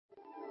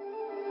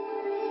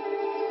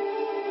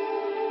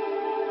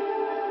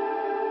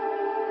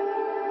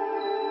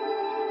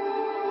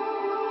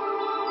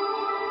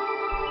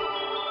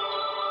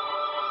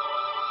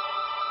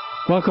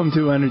Welcome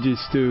to Energy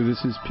Stew.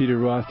 This is Peter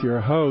Roth, your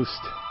host.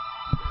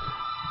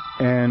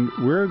 And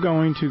we're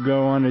going to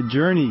go on a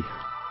journey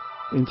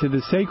into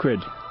the sacred.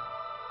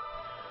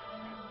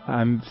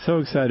 I'm so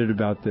excited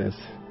about this.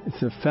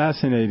 It's a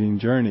fascinating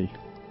journey.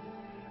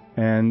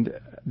 And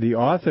the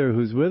author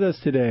who's with us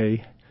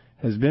today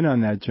has been on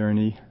that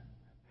journey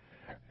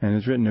and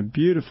has written a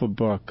beautiful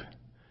book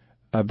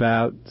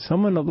about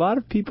someone a lot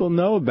of people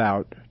know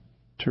about,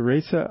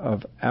 Teresa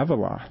of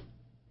Avila.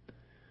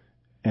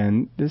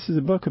 And this is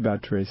a book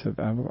about Teresa of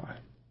Avila.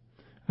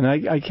 And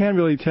I can't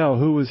really tell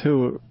who was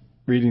who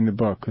reading the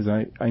book, because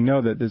I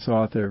know that this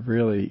author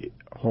really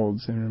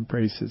holds and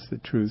embraces the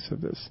truths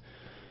of this.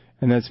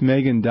 And that's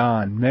Megan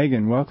Don.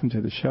 Megan, welcome to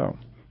the show.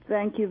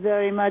 Thank you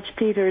very much,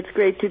 Peter. It's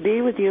great to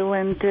be with you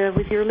and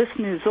with your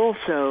listeners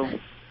also.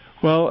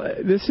 Well,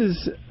 this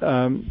is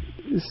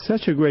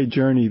such a great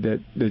journey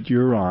that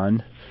you're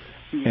on.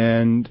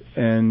 And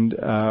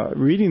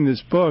reading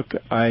this book,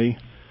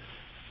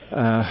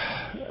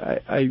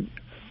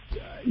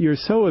 you're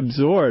so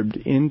absorbed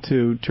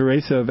into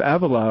Teresa of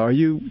Avila.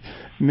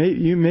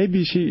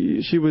 Maybe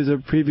she was a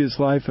previous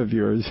life of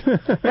yours.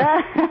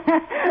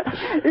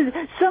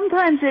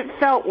 Sometimes it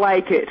felt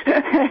like it.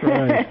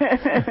 Right.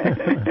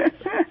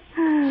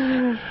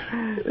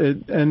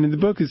 And the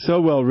book is so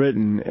well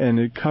written, and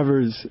it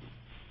covers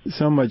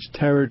so much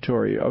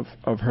territory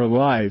of her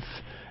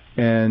life,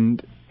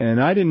 and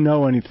I didn't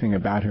know anything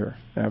about her.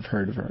 I've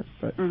heard of her,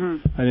 but I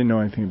didn't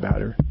know anything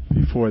about her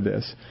before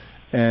this.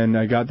 And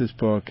I got this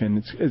book,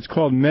 and it's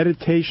called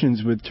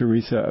Meditations with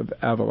Teresa of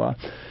Avila.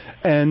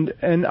 And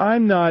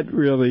I'm not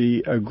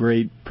really a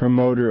great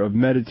promoter of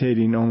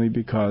meditating, only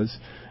because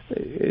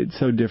it's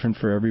so different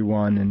for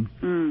everyone,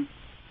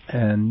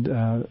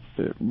 and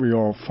we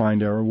all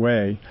find our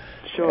way.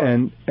 Sure.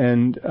 And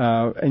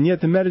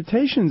yet the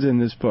meditations in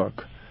this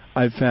book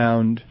I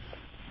found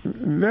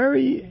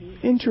very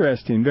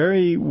interesting,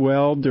 very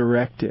well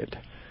directed,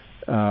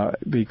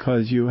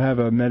 because you have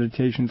a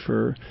meditation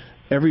for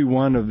every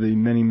one of the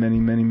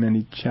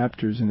many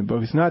chapters in the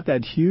book. It's not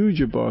that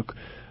huge a book,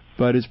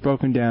 but it's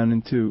broken down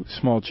into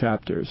small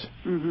chapters.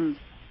 Mm-hmm.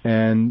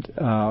 And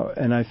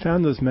I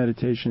found those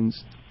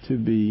meditations to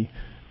be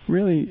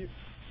really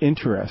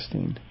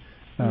interesting,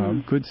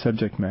 good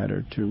subject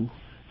matter to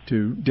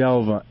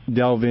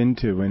delve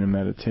into in a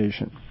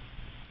meditation.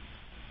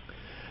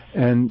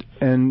 And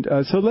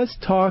so let's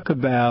talk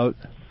about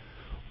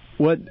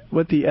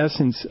what the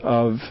essence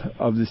of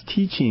this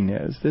teaching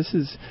is.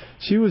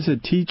 She was a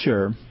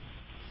teacher.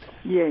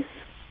 Yes.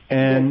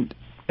 And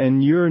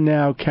you're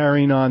now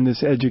carrying on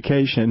this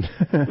education.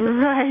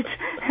 Right.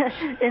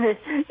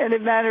 In a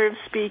manner of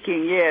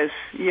speaking, yes.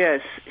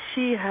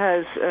 She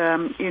has,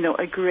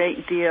 a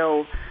great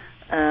deal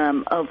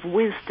of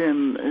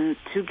wisdom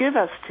to give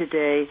us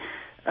today.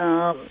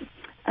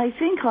 I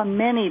think on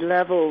many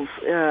levels,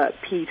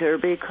 Peter,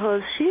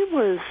 because she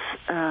was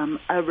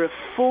a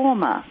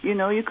reformer.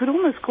 You could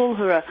almost call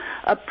her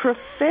a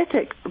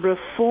prophetic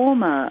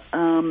reformer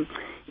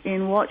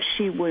in what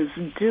she was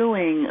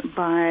doing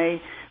by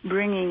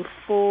bringing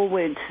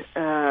forward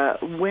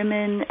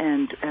women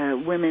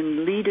and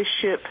women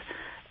leadership.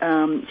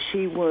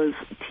 She was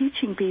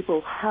teaching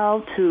people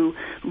how to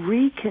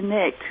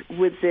reconnect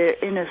with their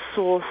inner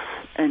source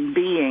and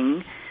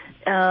being,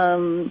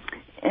 and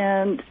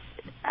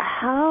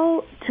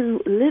how to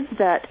live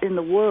that in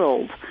the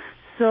world.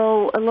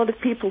 So a lot of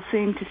people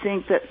seem to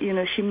think that,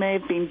 she may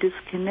have been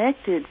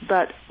disconnected,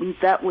 but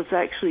that was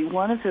actually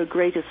one of her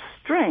greatest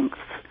strengths,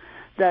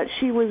 that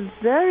she was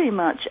very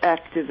much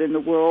active in the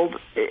world,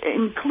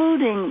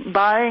 including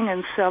buying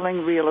and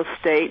selling real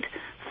estate,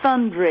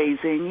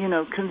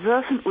 fundraising,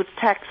 conversant with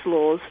tax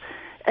laws,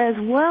 as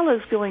well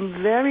as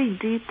going very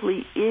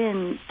deeply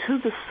into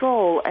the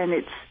soul and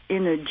its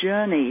inner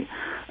journey.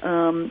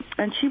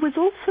 And she was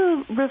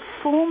also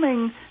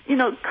reforming,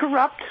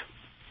 corrupt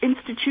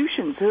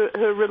institutions,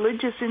 her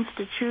religious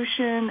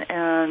institution,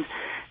 and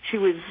she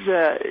was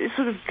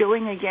sort of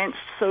going against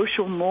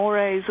social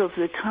mores of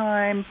the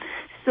time.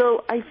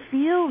 So I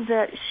feel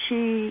that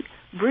she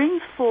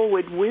brings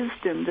forward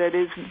wisdom that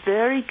is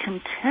very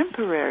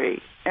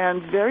contemporary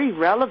and very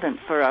relevant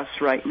for us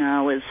right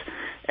now as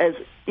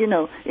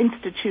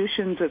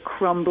institutions are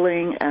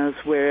crumbling, as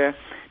we're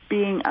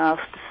being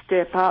asked to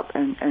step up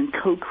and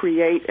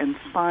co-create and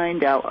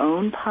find our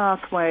own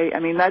pathway. I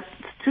mean, that's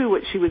too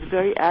what she was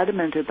very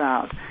adamant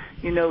about.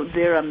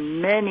 There are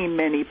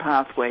many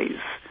pathways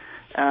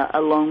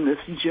along this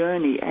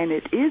journey, and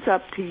it is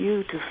up to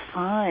you to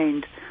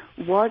find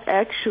what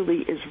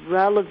actually is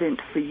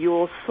relevant for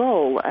your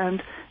soul,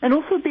 and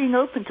also being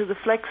open to the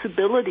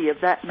flexibility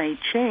of that may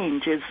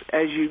change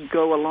as you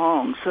go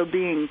along, so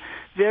being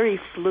very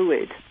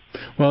fluid.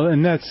 Well,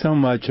 and that's so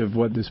much of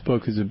what this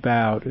book is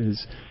about,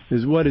 is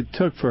what it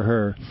took for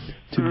her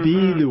to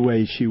be the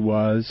way she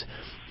was.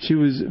 She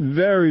was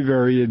very,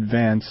 very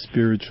advanced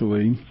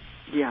spiritually.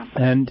 Yeah.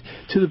 And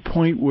to the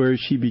point where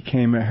she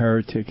became a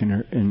heretic in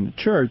the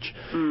church,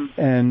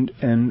 and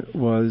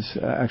was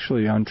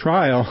actually on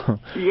trial.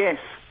 Yes.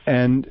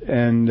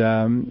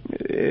 The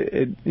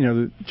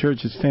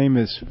church is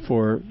famous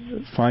for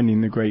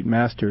finding the great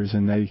masters,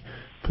 and they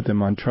put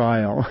them on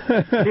trial.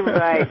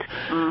 Right.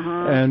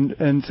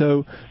 Mm-hmm. And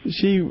so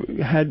she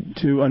had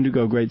to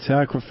undergo great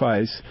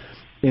sacrifice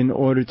in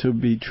order to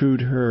be true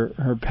to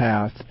her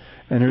path.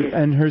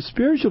 And her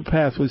spiritual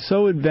path was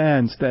so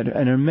advanced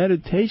and her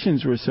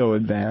meditations were so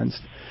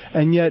advanced.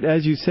 And yet,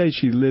 as you say,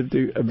 she lived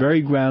a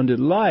very grounded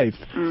life.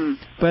 Mm.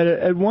 But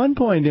at one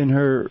point in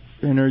her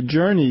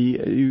journey,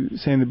 you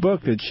say in the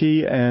book that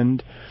she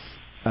and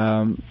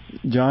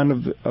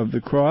John of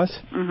the Cross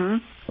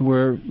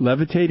were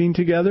levitating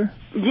together.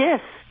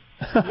 Yes.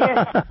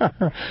 Yes.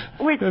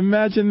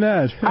 Imagine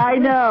that. I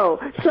know.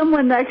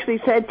 Someone actually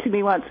said to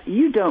me once,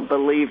 "You don't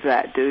believe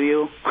that, do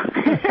you?"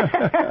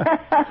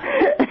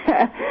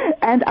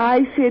 And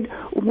I said,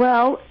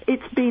 well,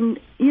 it's been,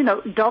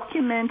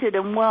 documented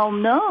and well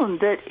known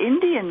that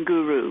Indian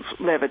gurus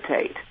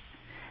levitate.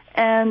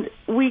 And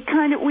we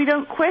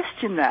don't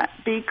question that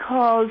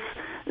because,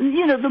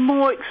 the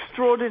more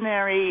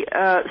extraordinary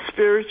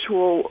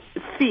spiritual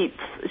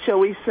feats, shall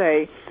we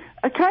say,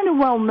 are kind of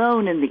well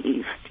known in the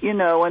East,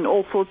 and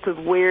all sorts of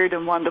weird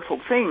and wonderful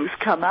things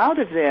come out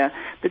of there.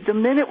 But the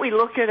minute we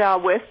look at our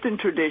Western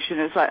tradition,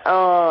 it's like,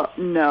 oh,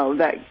 no,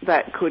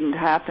 that couldn't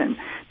happen.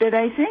 But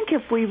I think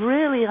if we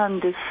really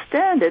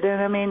understand it,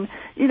 and I mean,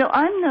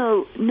 I'm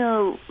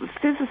no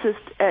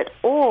physicist at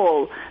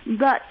all,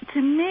 but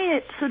to me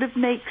it sort of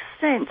makes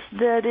sense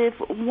that if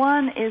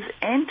one is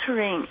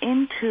entering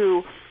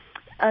into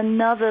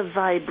another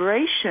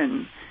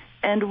vibration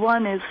and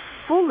one is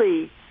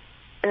fully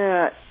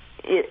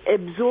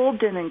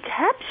absorbed and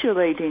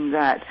encapsulating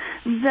that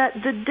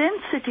the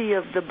density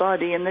of the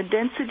body and the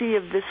density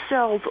of the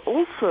cells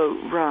also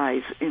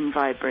rise in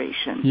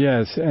vibration.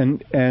 Yes,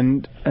 and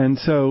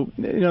so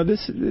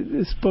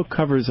this book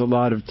covers a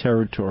lot of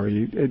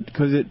territory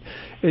because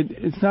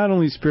it's not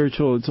only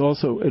spiritual,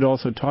 it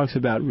also talks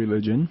about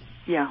religion.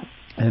 Yeah.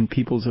 And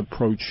people's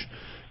approach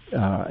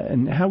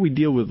and how we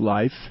deal with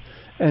life.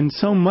 And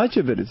so much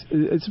of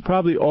it's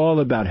probably all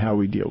about how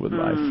we deal with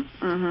life.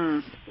 Mm-hmm.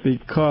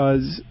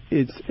 Because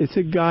it's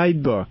a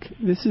guidebook.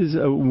 This is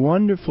a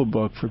wonderful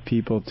book for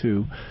people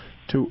to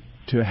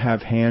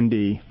have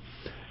handy,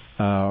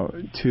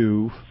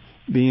 to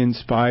be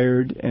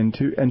inspired and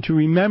to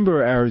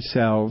remember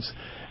ourselves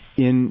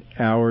in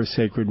our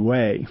sacred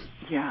way.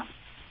 Yeah.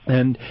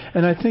 And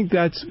I think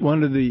that's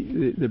one of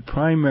the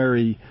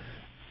primary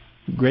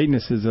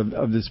greatnesses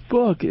of this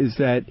book is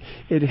that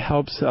it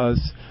helps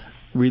us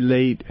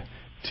relate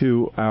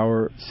to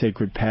our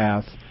sacred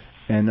path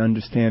and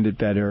understand it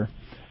better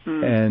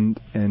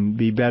and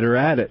be better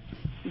at it.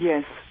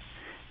 Yes.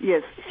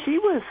 She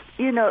was,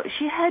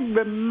 she had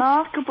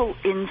remarkable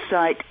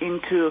insight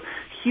into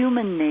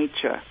human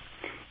nature.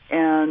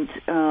 And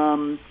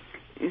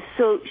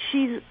so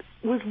she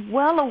was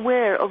well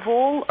aware of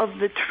all of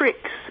the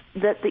tricks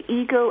that the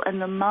ego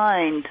and the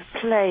mind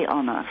play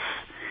on us.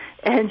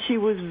 And she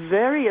was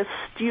very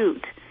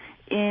astute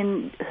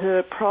in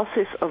her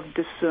process of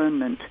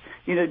discernment,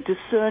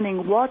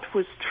 discerning what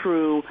was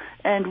true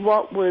and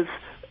what was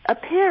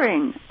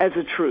appearing as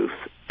a truth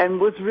and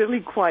was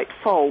really quite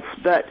false,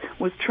 but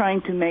was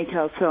trying to make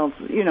ourselves,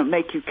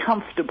 make you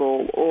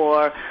comfortable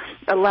or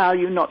allow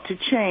you not to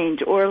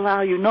change or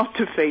allow you not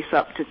to face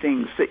up to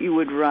things that you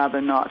would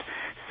rather not.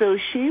 So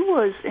she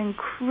was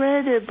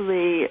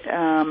incredibly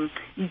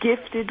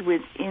gifted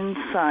with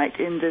insight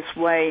in this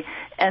way,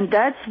 and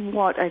that's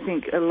what I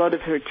think a lot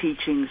of her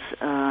teachings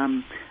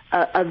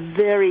are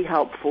very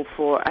helpful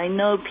for. I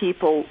know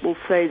people will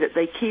say that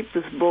they keep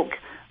this book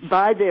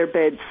by their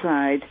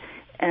bedside,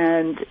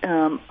 and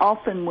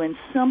often when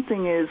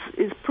something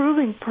is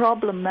proving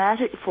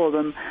problematic for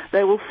them,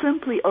 they will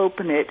simply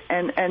open it,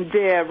 and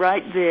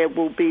right there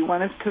will be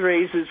one of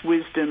Teresa's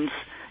wisdoms,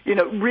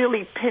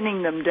 really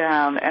pinning them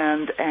down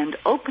and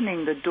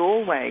opening the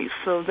doorway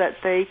so that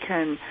they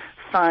can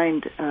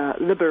find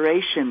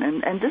liberation.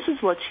 And this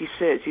is what she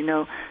says,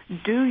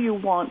 do you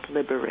want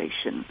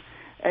liberation?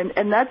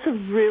 And that's a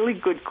really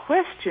good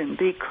question,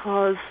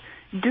 because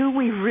do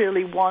we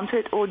really want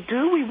it, or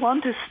do we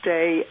want to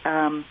stay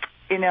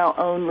in our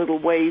own little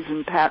ways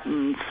and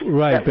patterns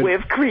that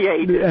we've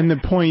created? And the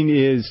point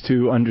is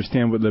to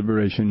understand what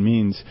liberation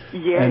means.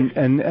 Yes.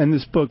 And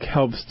this book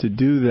helps to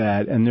do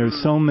that, and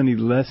there's so many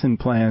lesson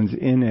plans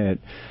in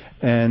it.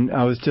 And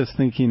I was just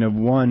thinking of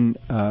one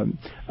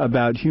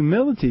about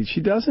humility.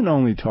 She doesn't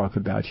only talk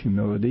about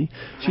humility.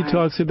 She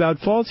talks about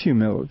false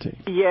humility.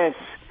 Yes.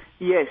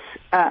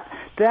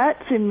 That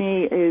to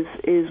me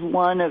is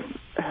one of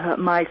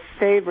my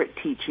favorite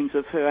teachings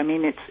of her. I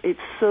mean, it's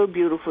so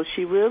beautiful.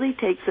 She really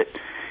takes it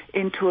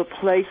into a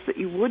place that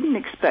you wouldn't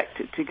expect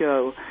it to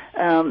go,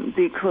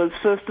 because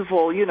first of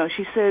all,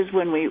 she says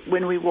when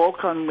we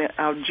walk on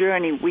our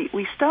journey,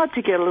 we start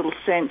to get a little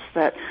sense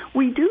that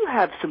we do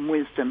have some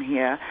wisdom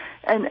here,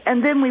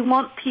 and then we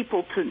want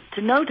people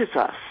to notice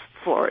us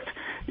for it.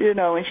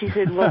 And she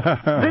said, well,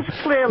 this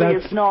clearly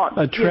is not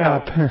a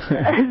trap.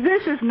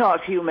 This is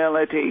not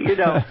humility,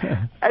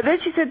 And then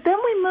she said, then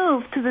we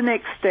move to the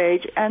next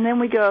stage, and then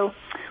we go,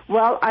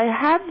 well, I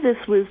have this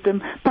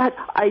wisdom, but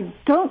I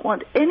don't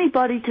want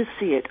anybody to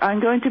see it. I'm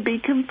going to be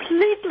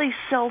completely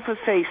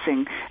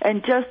self-effacing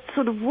and just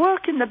sort of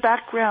work in the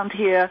background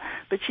here.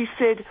 But she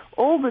said,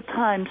 all the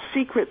time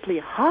secretly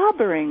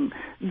harboring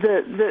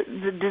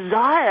the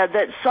desire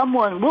that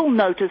someone will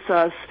notice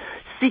us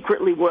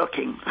secretly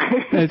working.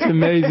 It's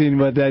amazing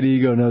what that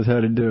ego knows how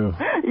to do.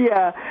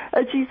 Yeah.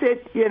 And she said,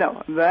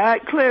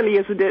 that clearly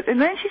isn't it.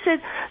 And then she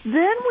said,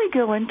 then we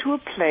go into a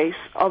place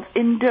of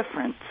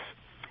indifference.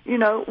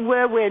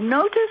 Where we're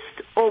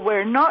noticed or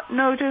we're not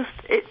noticed,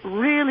 it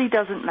really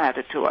doesn't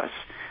matter to us.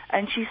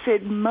 And she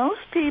said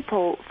most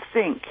people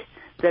think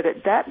that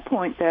at that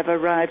point they've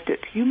arrived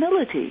at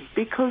humility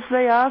because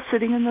they are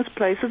sitting in this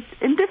place of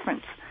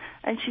indifference.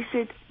 And she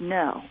said,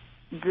 no,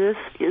 this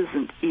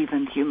isn't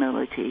even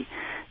humility.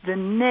 The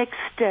next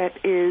step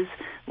is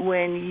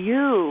when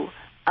you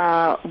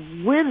are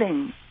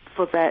willing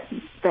for that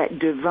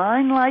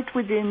divine light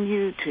within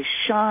you to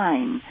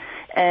shine,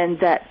 and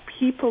that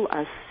people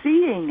are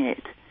seeing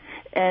it,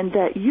 and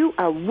that you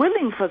are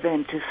willing for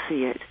them to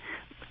see it.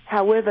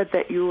 However,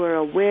 that you are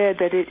aware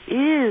that it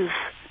is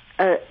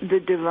the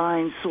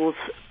divine source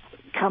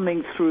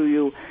coming through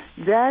you.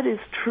 That is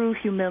true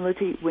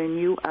humility, when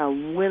you are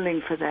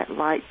willing for that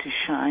light to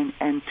shine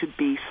and to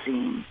be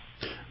seen.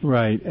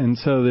 Right, and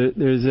so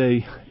there's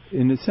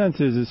in a sense,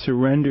 there's a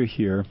surrender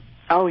here.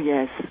 Oh,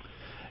 yes.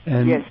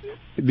 And yes.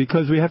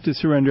 Because we have to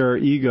surrender our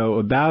ego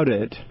about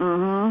it,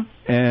 mm-hmm.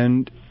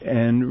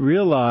 and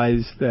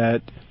realize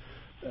that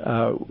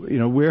our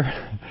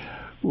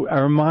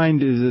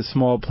mind is a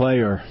small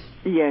player.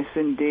 Yes,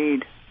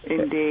 indeed,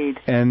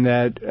 and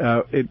that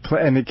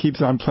it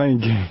keeps on playing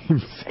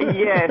games.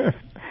 Yes,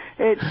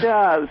 it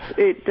does.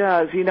 It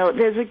does.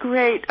 There's a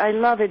great. I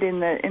love it in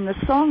the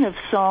Song of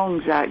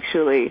Songs.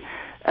 Actually,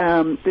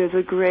 there's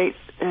a great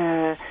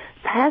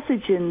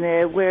passage in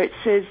there where it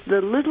says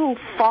the little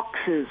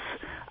foxes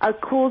are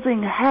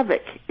causing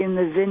havoc in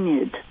the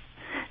vineyard.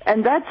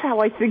 And that's how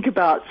I think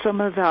about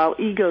some of our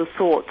ego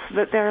thoughts,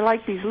 that they're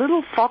like these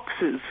little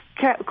foxes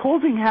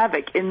causing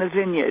havoc in the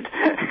vineyard.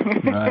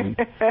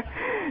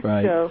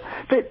 Right. So,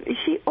 but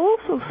she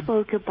also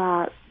spoke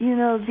about,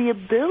 the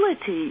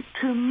ability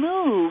to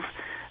move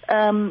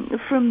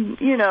from,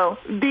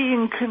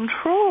 being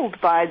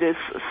controlled by this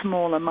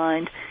smaller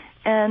mind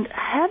and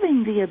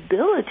having the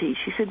ability,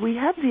 she said, we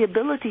have the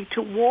ability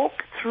to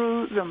walk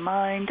through the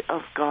mind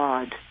of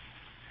God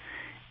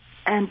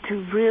and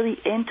to really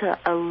enter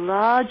a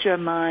larger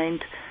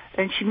mind.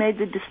 And she made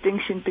the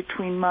distinction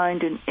between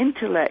mind and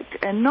intellect,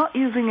 and not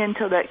using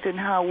intellect in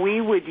how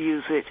we would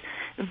use it,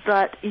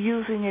 but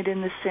using it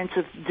in the sense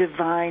of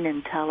divine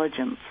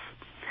intelligence.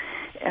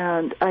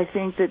 And I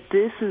think that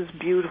this is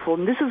beautiful,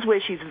 and this is where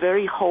she's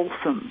very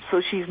wholesome.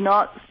 So she's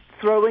not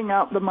throwing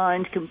out the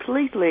mind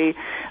completely.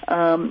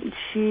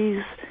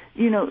 She's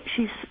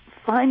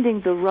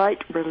finding the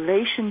right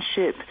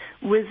relationship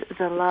with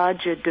the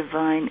larger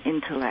divine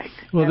intellect.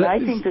 Well, and I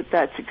think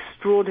that's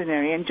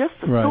extraordinary. And just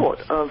the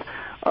thought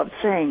of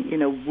saying,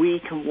 we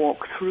can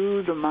walk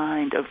through the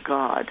mind of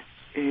God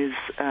is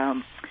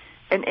an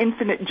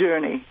infinite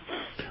journey.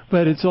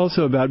 But it's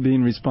also about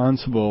being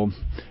responsible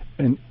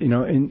and,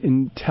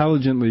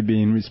 intelligently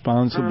being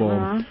responsible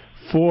mm-hmm.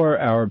 for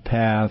our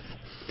path,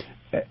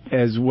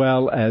 as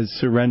well as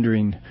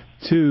surrendering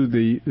to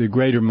the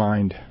greater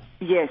mind.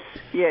 Yes.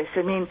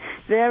 I mean,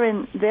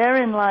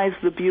 therein lies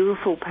the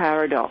beautiful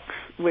paradox,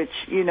 which,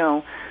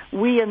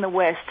 we in the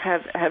West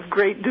have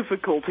great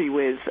difficulty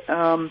with,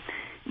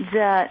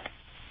 that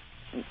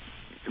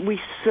we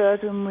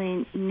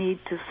certainly need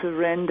to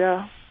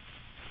surrender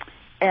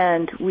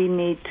and we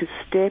need to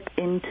step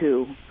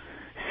into.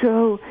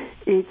 So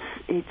it's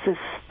a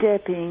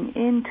stepping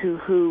into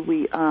who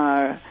we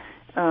are.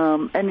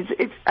 And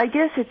it's I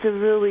guess it's a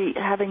really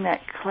having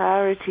that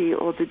clarity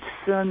or the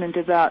discernment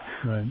about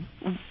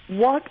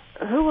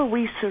who are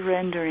we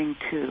surrendering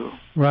to?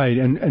 Right,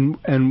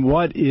 and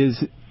what is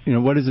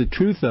the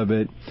truth of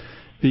it?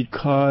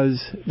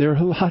 Because there are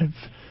a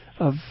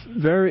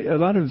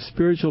lot of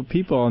spiritual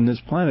people on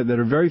this planet that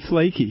are very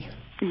flaky.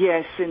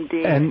 Yes,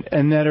 indeed.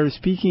 And that are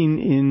speaking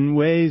in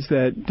ways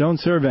that don't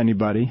serve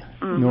anybody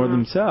mm-hmm. nor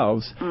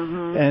themselves,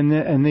 mm-hmm.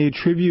 and they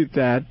attribute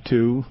that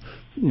to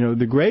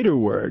the greater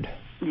word.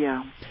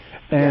 Yeah.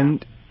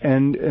 And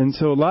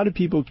so a lot of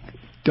people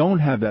don't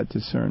have that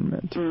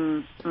discernment.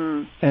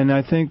 And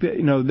I think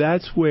that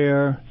that's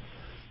where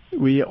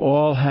we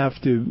all have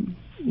to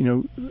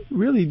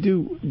really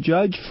do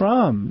judge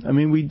from. I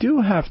mean, we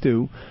do have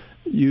to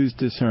use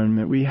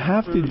discernment. We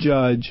have to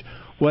judge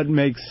what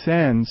makes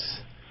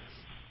sense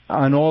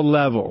on all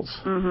levels.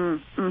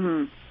 Mm-hmm.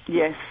 Mm-hmm.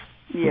 Yes.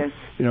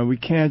 We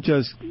can't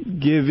just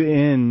give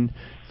in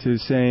to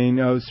saying,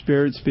 "Oh,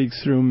 Spirit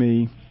speaks through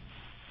me,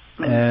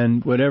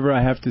 and whatever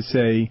I have to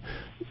say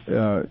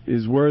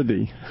is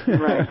worthy."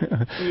 Right.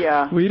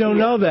 Yeah. We don't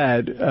know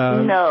that.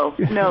 No,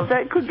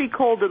 that could be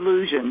called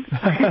illusion.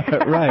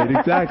 Right.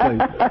 Exactly.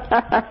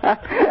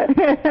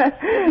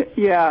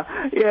 Yeah.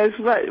 Yes,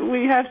 but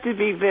we have to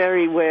be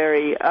very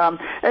wary, and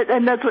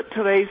that's what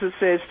Teresa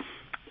says.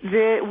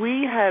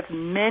 we have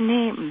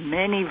many,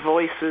 many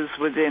voices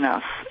within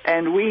us,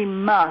 and we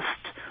must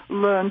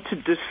learn to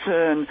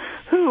discern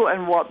who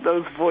and what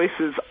those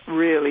voices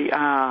really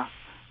are.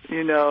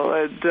 You know,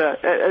 and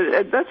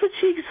that's what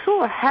she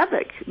saw,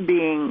 havoc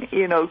being,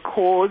 you know,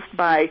 caused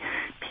by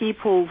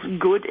people's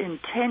good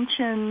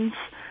intentions,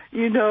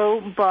 you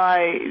know,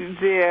 by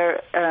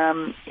their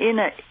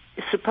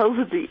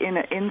supposedly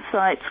inner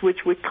insights,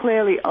 which were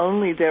clearly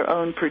only their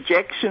own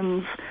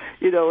projections,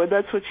 you know, and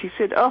that's what she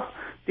said,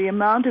 the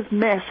amount of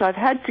mess I've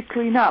had to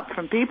clean up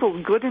from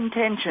people's good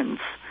intentions.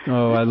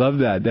 Oh, I love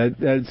that.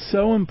 That's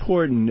so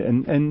important,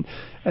 and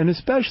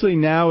especially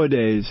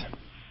nowadays,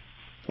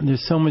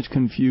 there's so much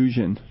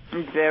confusion.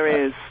 There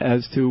is.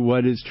 As to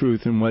what is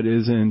truth and what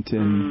isn't,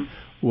 and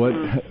what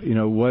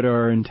what are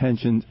our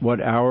intentions, what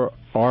are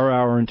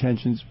our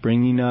intentions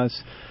bringing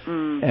us,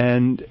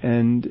 and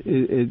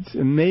it's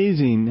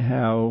amazing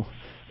how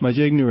much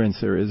ignorance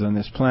there is on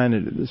this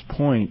planet at this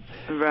point.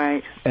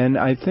 Right. And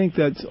I think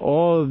that's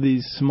all of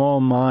these small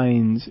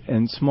minds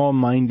and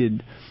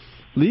small-minded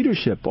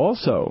leadership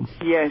also.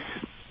 Yes.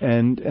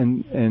 And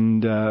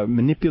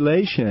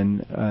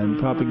manipulation and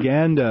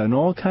propaganda and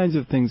all kinds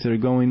of things that are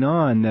going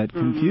on that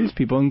confuse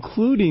people,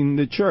 including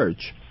the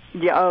church.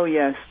 Yeah. Oh,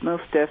 yes,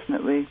 most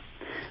definitely.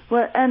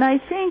 Well, and I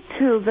think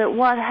too that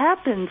what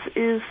happens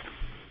is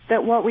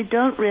that what we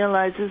don't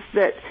realize is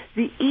that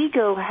the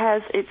ego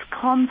has its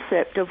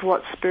concept of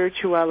what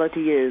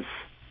spirituality is,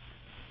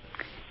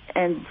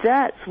 and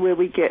that's where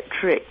we get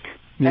tricked.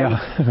 Yeah.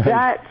 And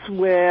that's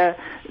where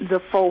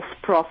the false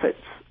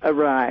prophets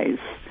arise.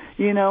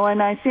 You know,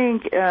 and I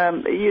think,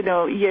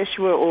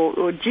 Yeshua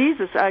or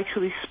Jesus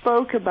actually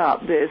spoke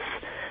about this.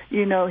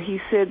 You know, he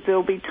said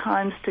there'll be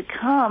times to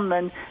come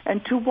and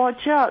to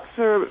watch out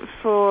for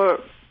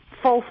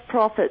false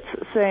prophets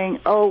saying,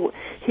 oh,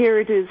 here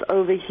it is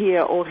over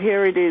here, or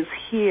here it is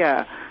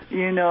here,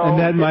 you know. And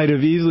that might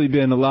have easily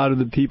been a lot of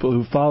the people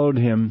who followed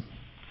him.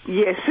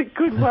 Yes, it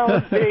could well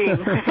have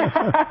been.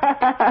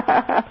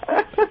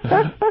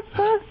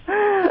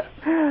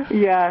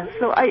 Yeah,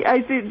 so I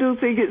do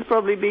think it's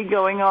probably been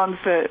going on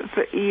for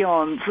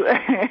eons.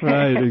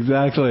 Right,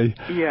 exactly.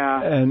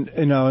 Yeah. And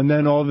and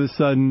then all of a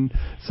sudden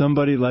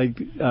somebody like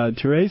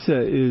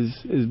Teresa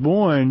is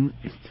born,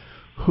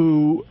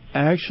 who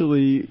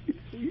actually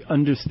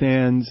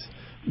understands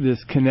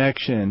this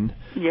connection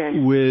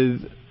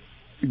with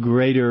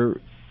greater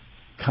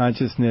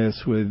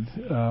consciousness, with,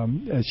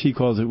 as she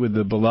calls it, with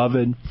the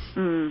beloved.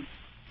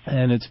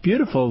 And it's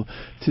beautiful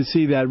to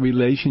see that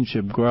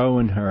relationship grow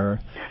in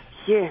her.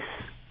 Yes,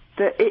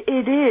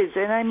 it is.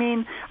 And I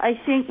mean, I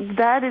think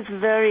that is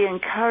very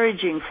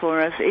encouraging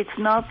for us. It's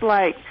not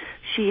like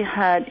she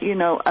had,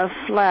 a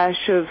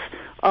flash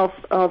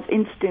of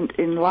instant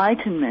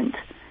enlightenment.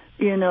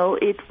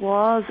 It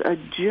was a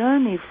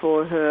journey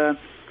for her,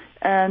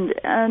 and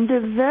a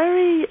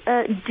very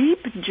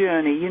deep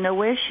journey,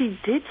 where she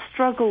did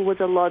struggle with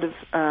a lot of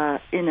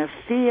inner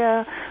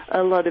fear,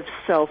 a lot of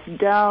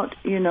self-doubt,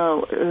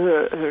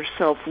 her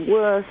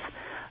self-worth.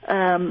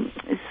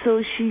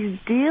 So she's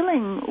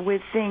dealing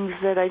with things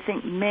that I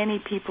think many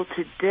people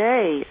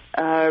today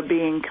are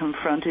being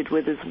confronted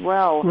with as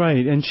well.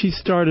 Right, and she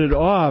started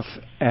off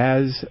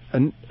as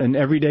an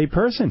everyday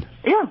person.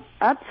 Yeah,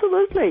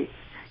 absolutely.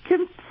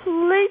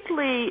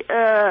 Completely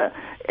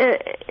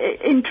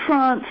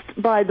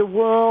entranced by the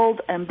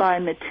world and by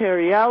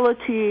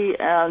materiality,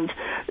 and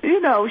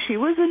she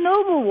was a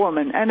noble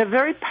woman and a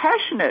very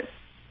passionate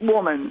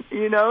woman, so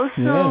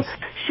yes.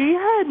 She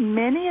had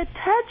many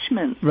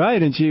attachments.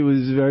 Right, and she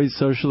was very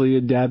socially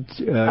adept,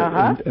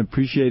 and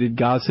appreciated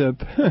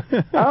gossip.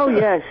 Oh,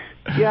 yes.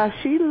 Yeah,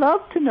 she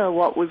loved to know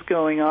what was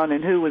going on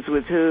and who was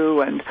with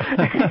who, and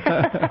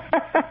right.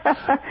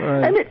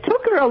 And it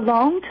took her a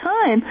long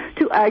time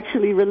to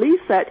actually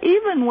release that,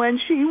 even when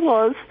she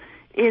was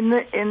in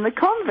the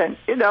convent.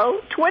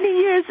 20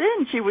 years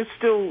in, she was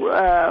still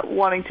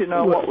wanting to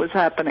know what was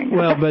happening.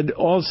 Well, but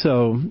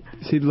also,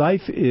 see,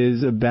 life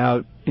is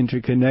about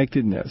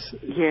interconnectedness.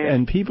 Yes.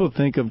 And people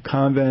think of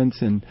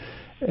convents and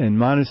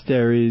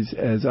monasteries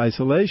as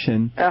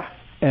isolation,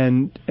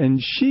 and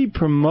she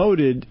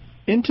promoted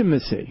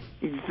intimacy.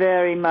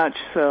 Very much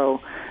so.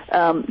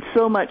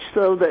 So much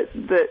so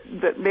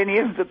that many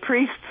of the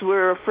priests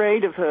were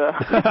afraid of her.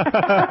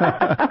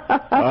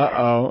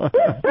 Uh-oh.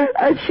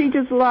 And she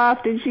just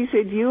laughed and she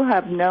said, "You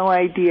have no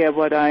idea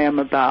what I am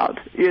about,"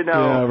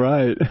 Yeah,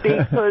 right.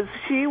 Because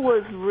she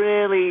was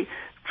really,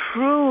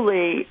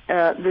 truly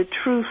the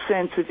true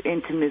sense of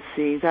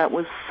intimacy. That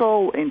was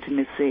soul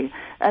intimacy.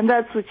 And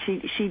that's what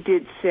she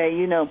did say,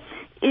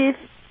 if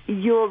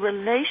your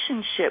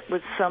relationship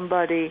with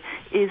somebody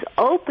is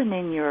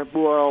opening your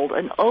world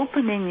and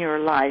opening your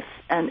life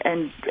and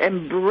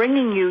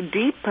bringing you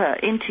deeper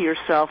into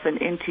yourself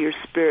and into your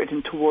spirit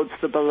and towards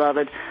the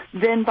beloved,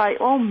 then by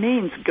all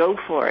means go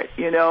for it,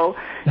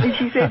 And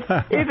she said,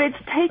 if it's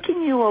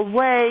taking you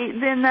away,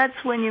 then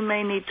that's when you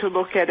may need to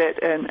look at it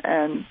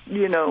and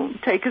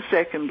take a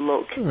second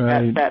look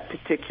right. at that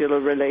particular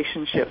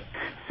relationship.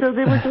 So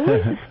there was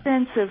always a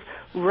sense of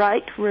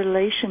right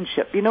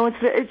relationship. You know,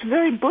 it's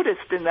very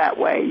Buddhist in that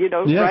way. You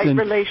know, yes, right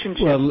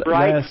relationship,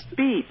 right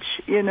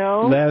speech. You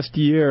know. Last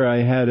year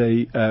I had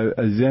a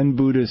Zen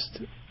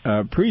Buddhist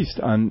priest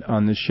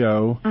on the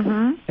show,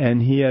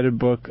 and he had a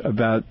book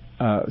about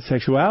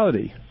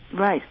sexuality.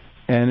 Right.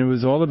 And it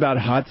was all about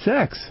hot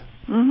sex.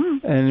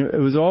 And it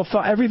was all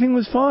everything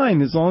was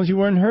fine as long as you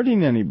weren't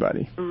hurting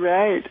anybody.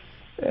 Right.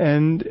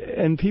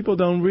 And people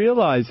don't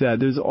realize that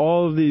there's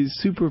all of these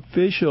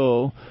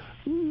superficial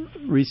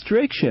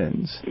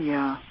restrictions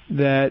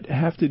that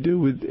have to do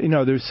with, you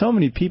know, there's so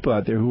many people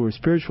out there who are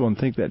spiritual and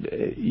think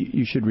that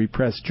you should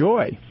repress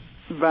joy.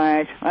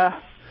 Right.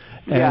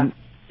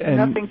 And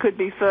nothing could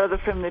be further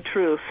from the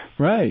truth.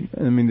 Right.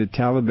 I mean, the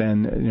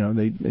Taliban, you know,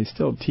 they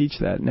still teach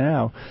that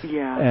now.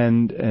 Yeah.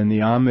 And the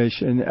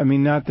Amish, and I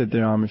mean, not that the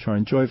Amish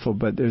aren't joyful,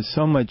 but there's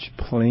so much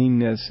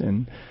plainness,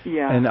 and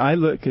I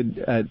look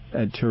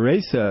at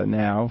Teresa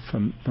now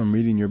from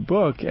reading your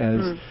book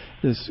as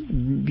this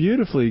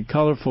beautifully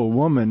colorful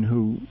woman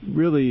who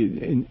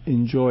really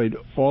enjoyed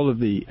all of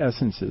the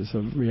essences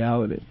of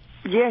reality.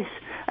 Yes.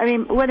 I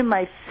mean, one of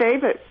my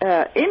favorite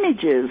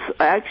images,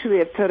 actually,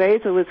 of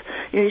Teresa was,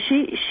 you know,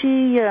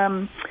 she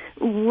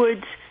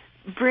would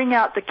bring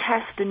out the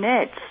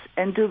castanets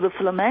and do the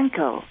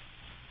flamenco.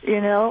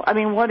 You know, I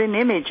mean, what an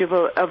image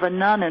of a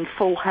nun in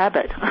full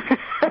habit.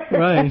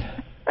 Right.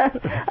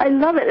 I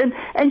love it.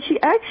 And she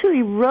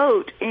actually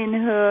wrote in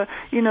her,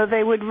 you know,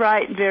 they would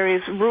write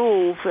various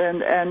rules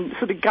and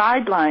sort of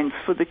guidelines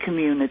for the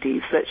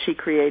communities that she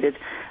created.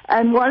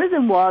 And one of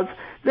them was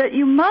that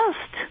you must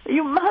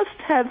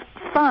have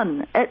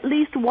fun at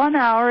least 1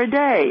 hour a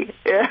day.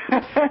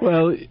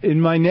 Well,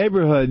 in my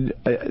neighborhood,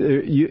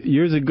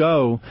 years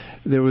ago,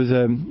 there was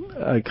a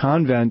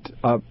convent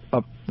up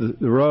the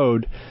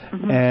road,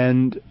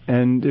 and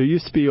there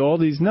used to be all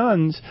these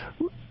nuns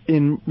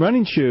in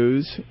running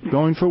shoes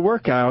going for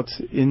workouts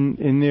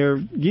in their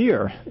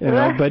gear, you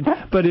know,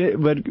 but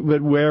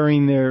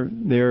wearing their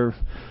you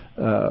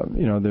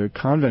know, their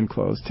convent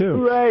clothes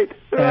too. Right.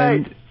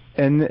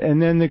 And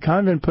then the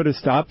convent put a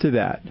stop to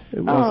that.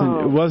 It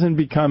wasn't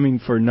becoming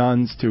for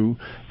nuns to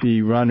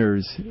be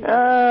runners.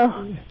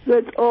 Oh,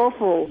 that's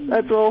awful.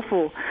 That's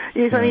awful.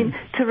 Yes, I mean,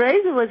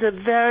 Teresa was a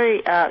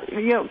very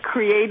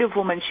creative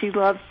woman. She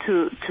loved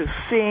to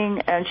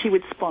sing, and she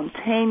would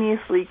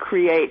spontaneously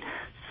create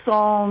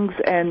songs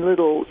and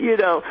little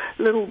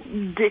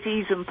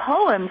ditties and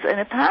poems. And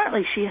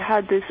apparently, she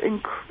had this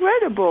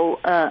incredible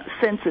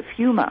sense of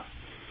humor.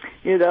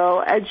 You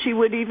know, and she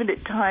would even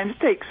at times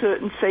take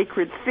certain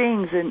sacred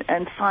things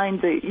and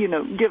find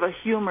give a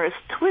humorous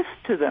twist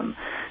to them.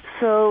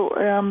 So,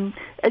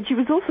 and she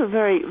was also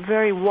very,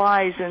 very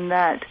wise in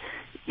that,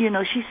 you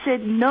know, she said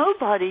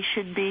nobody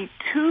should be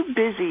too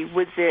busy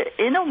with their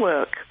inner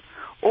work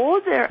or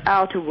their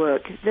outer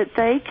work that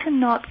they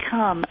cannot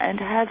come and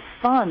have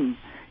fun,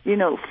 you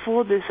know,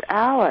 for this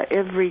hour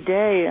every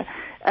day.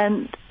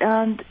 And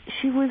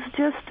she was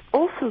just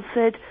also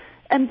said,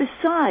 and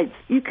besides,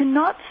 you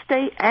cannot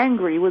stay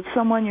angry with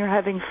someone you're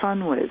having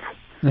fun with.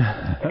 You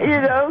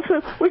know,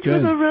 so which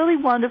was a really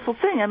wonderful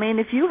thing. I mean,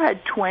 if you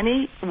had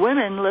 20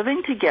 women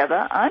living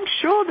together, I'm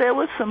sure there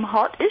were some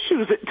hot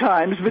issues at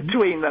times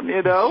between them,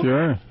 you know.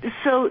 Sure.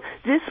 So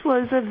this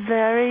was a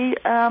very,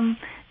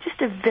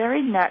 just a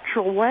very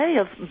natural way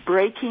of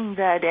breaking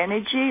that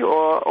energy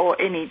or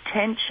any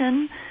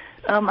tension.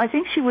 I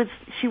think she was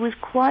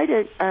quite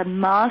a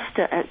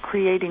master at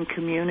creating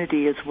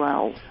community as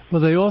well.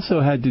 Well, they also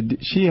and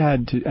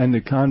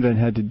the convent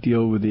had to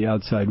deal with the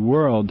outside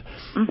world,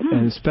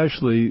 and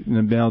especially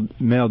the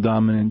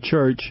male-dominant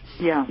church.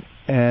 Yeah.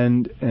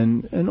 And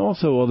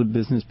also all the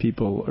business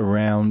people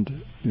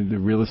around the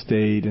real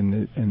estate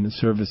and the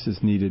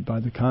services needed by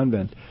the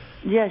convent.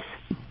 Yes.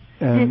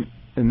 And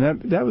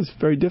that was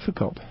very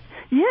difficult.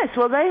 Yes.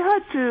 Well, they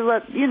had to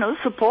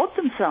support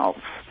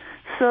themselves.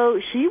 So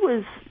she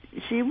was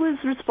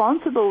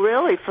responsible,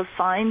 really, for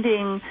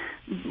finding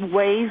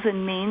ways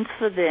and means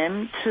for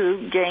them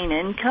to gain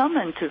income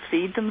and to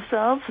feed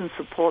themselves and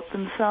support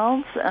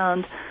themselves.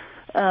 And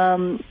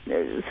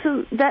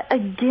so that,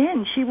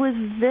 again, she was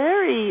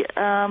very,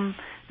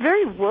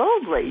 very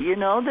worldly. You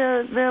know,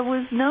 there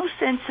was no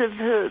sense of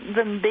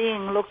them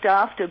being looked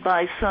after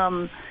by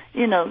some,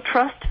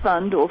 trust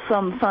fund or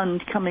some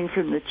fund coming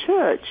from the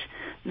church.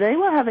 They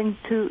were having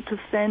to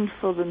fend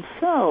for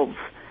themselves.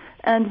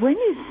 And when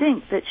you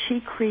think that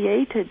she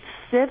created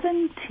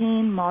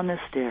 17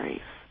 monasteries,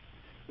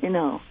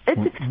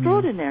 it's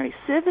extraordinary,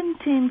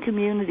 17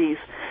 communities,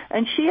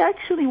 and she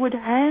actually would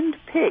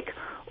handpick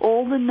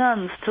all the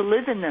nuns to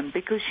live in them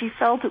because she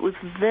felt it was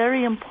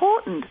very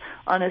important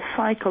on a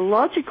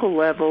psychological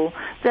level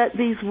that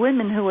these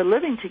women who were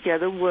living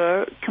together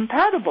were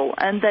compatible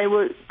and they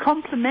were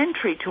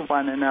complementary to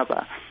one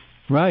another.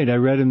 Right. I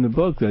read in the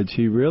book that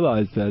she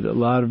realized that a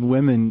lot of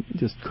women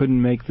just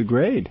couldn't make the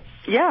grade.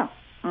 Yeah.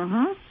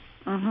 And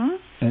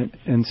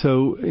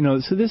so,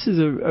 so this is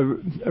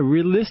a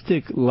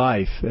realistic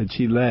life that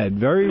she led,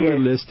 very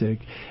realistic,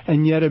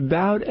 and yet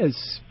about as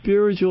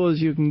spiritual as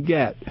you can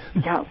get.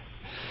 Yeah.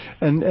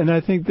 And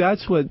I think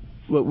that's what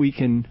we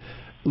can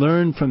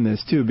learn from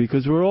this too,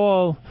 because we're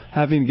all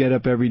having to get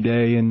up every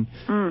day and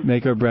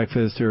make our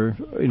breakfast, or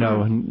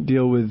and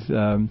deal with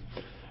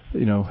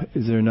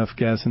is there enough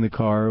gas in the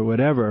car or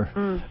whatever,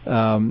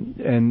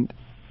 and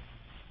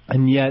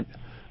yet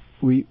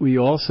we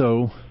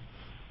also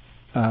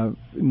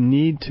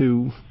need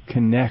to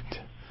connect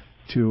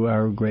to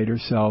our greater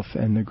self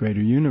and the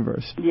greater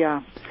universe.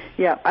 Yeah,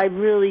 I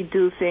really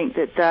do think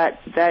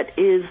that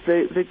is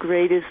the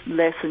greatest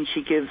lesson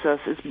she gives us,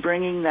 is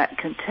bringing that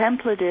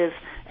contemplative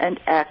and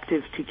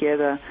active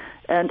together.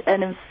 And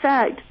in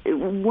fact,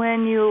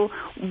 when you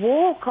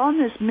walk on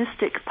this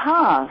mystic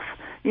path,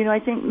 I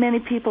think many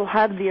people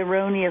have the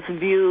erroneous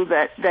view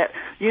that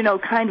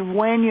kind of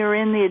when you're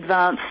in the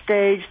advanced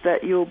stage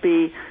that you'll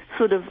be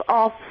sort of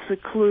off,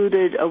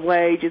 secluded,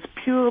 away, just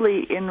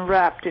purely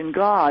enwrapped in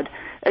God.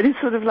 And it's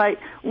sort of like,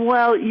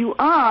 well, you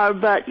are,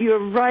 but you're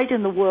right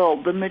in the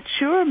world. The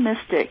mature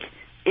mystic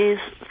is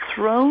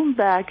thrown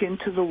back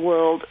into the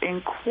world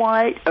in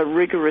quite a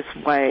rigorous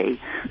way,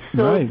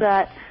 so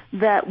that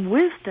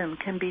wisdom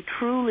can be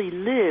truly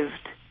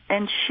lived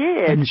and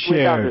shared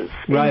with others.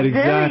 Right,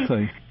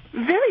 exactly.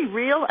 Very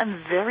real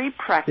and very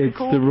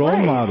practical. It's the role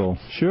way. model,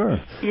 sure.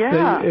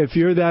 Yeah. If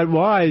you're that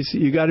wise,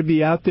 you got to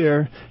be out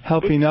there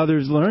helping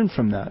others learn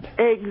from that.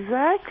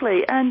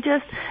 Exactly, and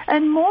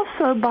more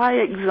so by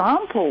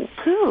example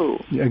too.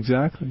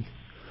 Exactly.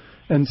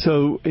 And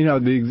so,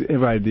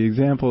 the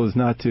example is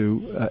not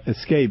to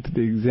escape.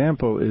 The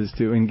example is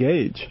to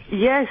engage.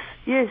 Yes.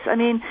 I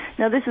mean,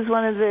 now this is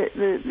one of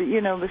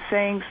the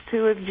sayings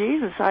too of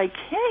Jesus. I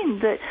came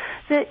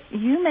that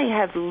you may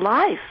have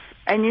life,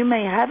 and you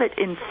may have it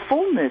in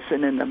fullness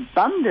and in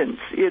abundance,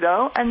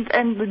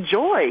 and the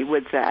joy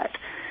with that.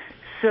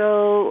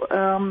 So,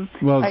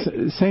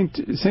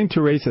 Saint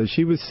Teresa,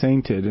 she was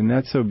sainted, and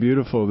that's so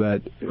beautiful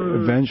that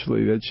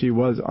eventually that she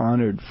was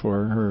honored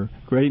for her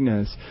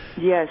greatness.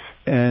 Yes.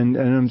 And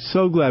I'm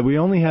so glad. We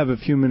only have a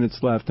few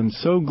minutes left. I'm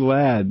so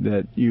glad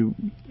that you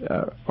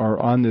are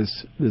on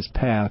this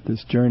path,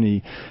 this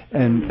journey,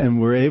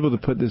 and we're able to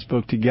put this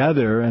book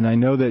together. And I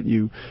know that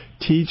you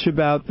teach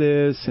about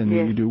this, and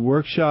you do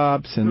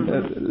workshops.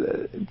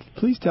 And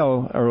please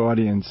tell our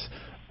audience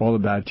all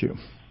about you.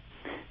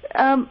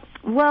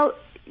 Well,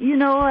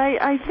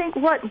 I think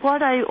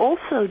what I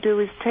also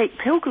do is take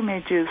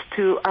pilgrimages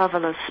to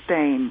Avila,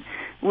 Spain,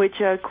 which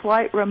are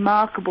quite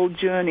remarkable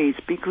journeys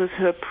because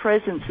her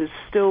presence is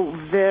still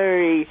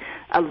very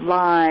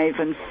alive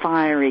and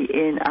fiery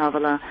in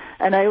Avila.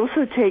 And I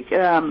also take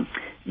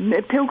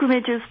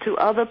pilgrimages to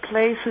other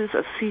places,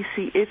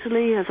 Assisi,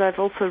 Italy, as I've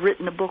also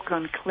written a book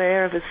on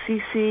Clare of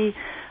Assisi.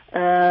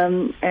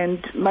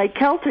 And my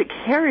Celtic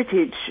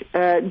heritage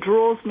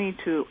draws me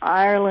to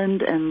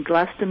Ireland and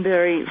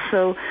Glastonbury,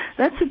 so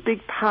that's a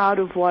big part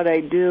of what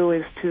I do,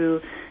 is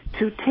to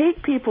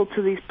take people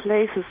to these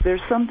places.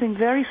 There's something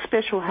very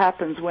special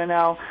happens when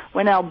our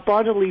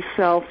bodily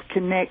self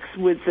connects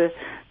with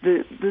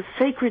the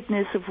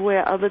sacredness of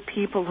where other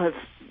people have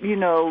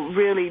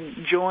really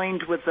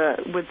joined with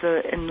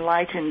the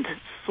enlightened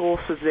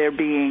source of their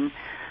being.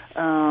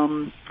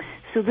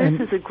 So this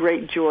is a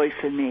great joy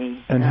for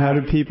me. And how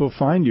do people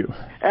find you?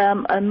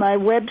 And my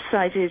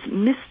website is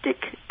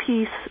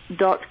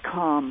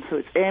mysticpeace.com. So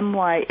it's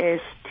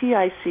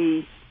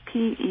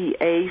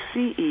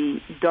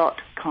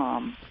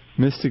mysticpeace.com.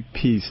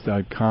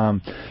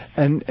 mysticpeace.com.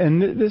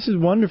 And this is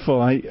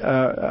wonderful.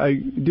 I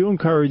do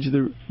encourage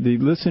the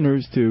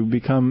listeners to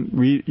become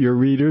your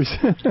readers.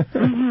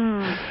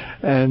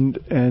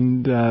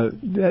 and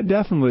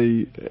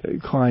definitely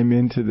climb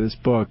into this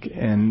book,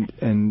 and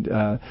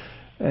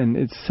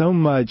it's so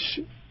much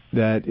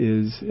that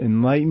is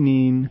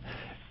enlightening,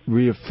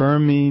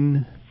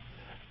 reaffirming.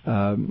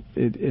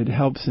 It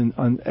helps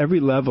on every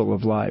level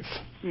of life.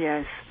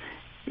 Yes,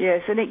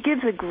 and it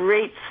gives a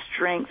great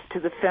strength to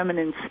the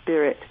feminine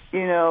spirit,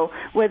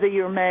 whether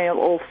you're male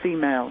or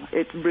female.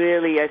 It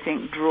really, I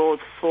think, draws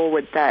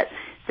forward that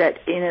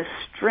inner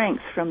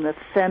strength from the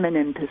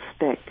feminine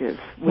perspective,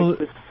 which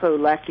was so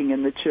lacking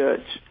in the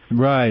church.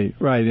 Right,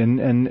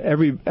 and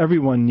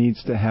everyone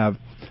needs to have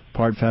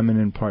part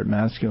feminine, part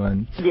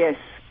masculine. Yes,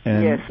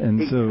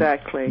 and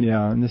exactly. So,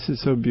 and this is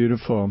so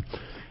beautiful.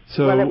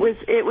 So, well,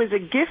 it was a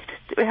gift.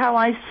 How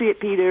I see it,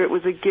 Peter, it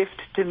was a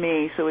gift to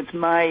me. So it's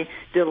my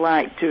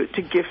delight to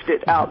gift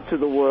it out to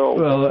the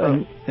world.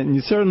 Well, and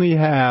you certainly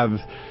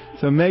have.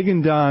 So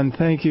Megan Don,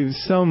 thank you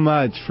so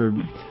much for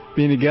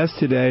being a guest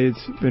today.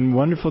 It's been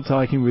wonderful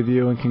talking with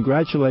you, and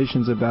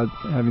congratulations about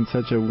having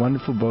such a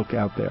wonderful book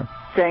out there.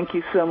 Thank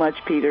you so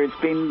much, Peter. It's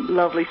been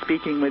lovely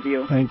speaking with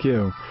you. Thank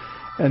you.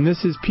 And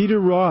this is Peter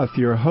Roth,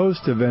 your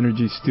host of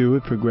Energy Stew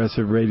at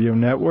Progressive Radio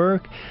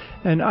Network.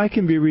 And I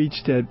can be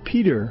reached at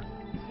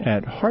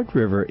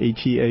Peter@HeartRiver,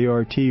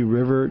 HEART,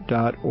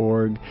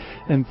 river.org.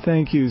 And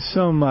thank you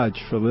so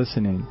much for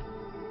listening.